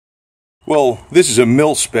Well, this is a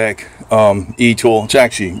MIL-SPEC E Tool. It's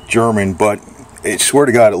actually German, but I swear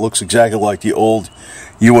to God, it looks exactly like the old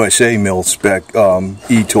USA MIL-SPEC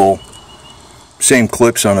E Tool. Same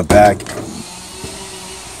clips on the back.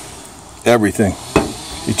 Everything.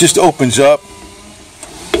 It just opens up.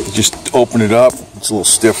 You just open it up. It's a little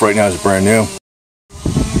stiff right now. It's brand new.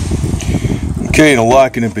 Okay, to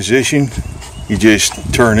lock it in position, you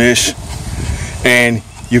just turn this, and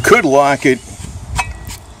you could lock it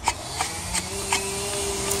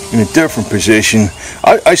in a different position.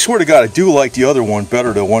 I swear to God, I do like the other one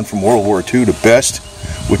better, the one from World War II, the best,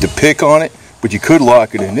 with the pick on it, but you could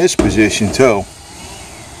lock it in this position too.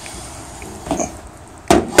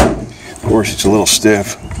 Of course, it's a little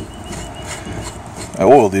stiff. I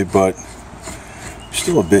oiled it, but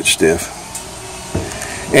still a bit stiff.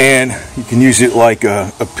 And you can use it like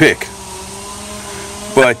a pick.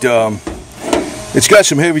 But it's got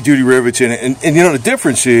some heavy duty rivets in it. And you know, the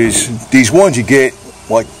difference is, these ones you get,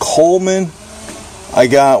 like Coleman, I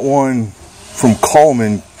got one from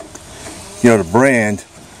Coleman, you know, the brand,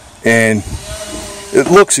 and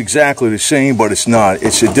it looks exactly the same, but it's not.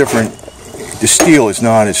 It's a different, the steel is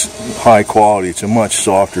not as high quality. It's a much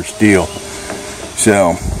softer steel.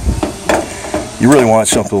 So you really want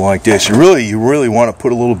something like this. You really want to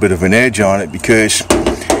put a little bit of an edge on it, because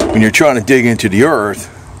when you're trying to dig into the earth,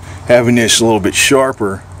 having this a little bit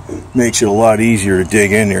sharper makes it a lot easier to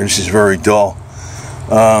dig in there. This is very dull.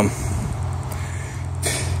 But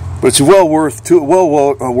it's a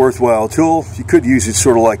worthwhile tool. You could use it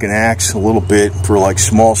sort of like an axe a little bit for like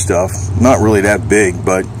small stuff. Not really that big,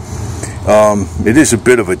 but it is a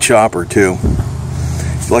bit of a chopper too.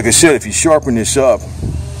 Like I said, if you sharpen this up,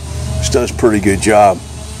 this does a pretty good job.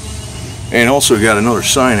 And also got another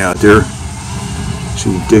sign out there.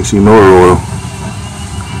 See, Dixie motor oil.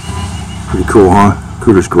 Pretty cool, huh?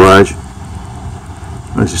 Cooter's Garage.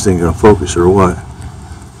 Is this thing gonna focus or what?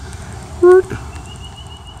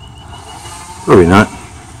 Probably not.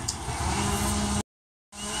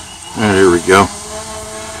 There we go.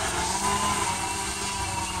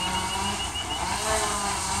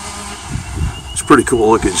 It's pretty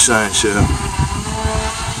cool looking sign. So,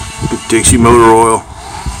 Dixie motor oil,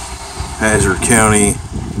 Hazard County,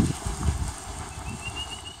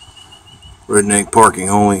 redneck parking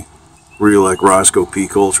only. Really like Roscoe P.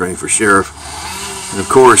 Coltrane for sheriff. And of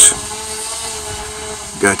course,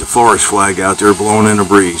 got the forest flag out there blowing in the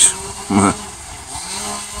breeze.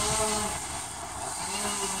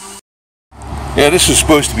 Yeah, this is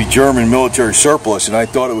supposed to be German military surplus, and I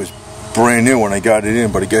thought it was brand new when I got it in,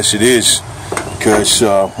 but I guess it is, because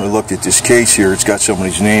I looked at this case here. It's got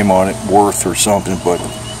somebody's name on it, Worth or something, but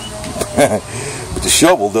but the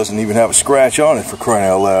shovel doesn't even have a scratch on it, for crying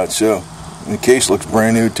out loud. So the case looks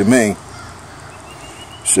brand new to me.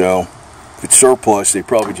 So if it's surplus, they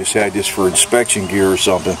probably just had this for inspection gear or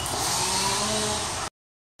something.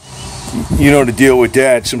 You know, to deal with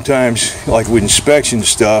that, sometimes, like with inspection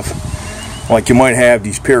stuff, like you might have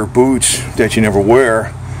these pair of boots that you never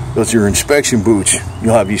wear. Those are your inspection boots.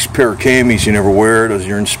 You'll have these pair of camis you never wear. Those are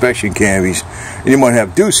your inspection camis. And you might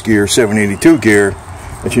have deuce gear, 782 gear,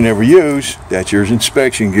 that you never use. That's your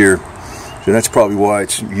inspection gear. So that's probably why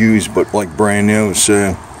it's used, but like brand new.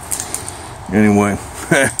 So anyway,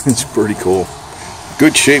 it's pretty cool.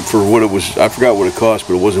 Good shape for what it was. I forgot what it cost,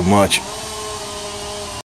 but it wasn't much.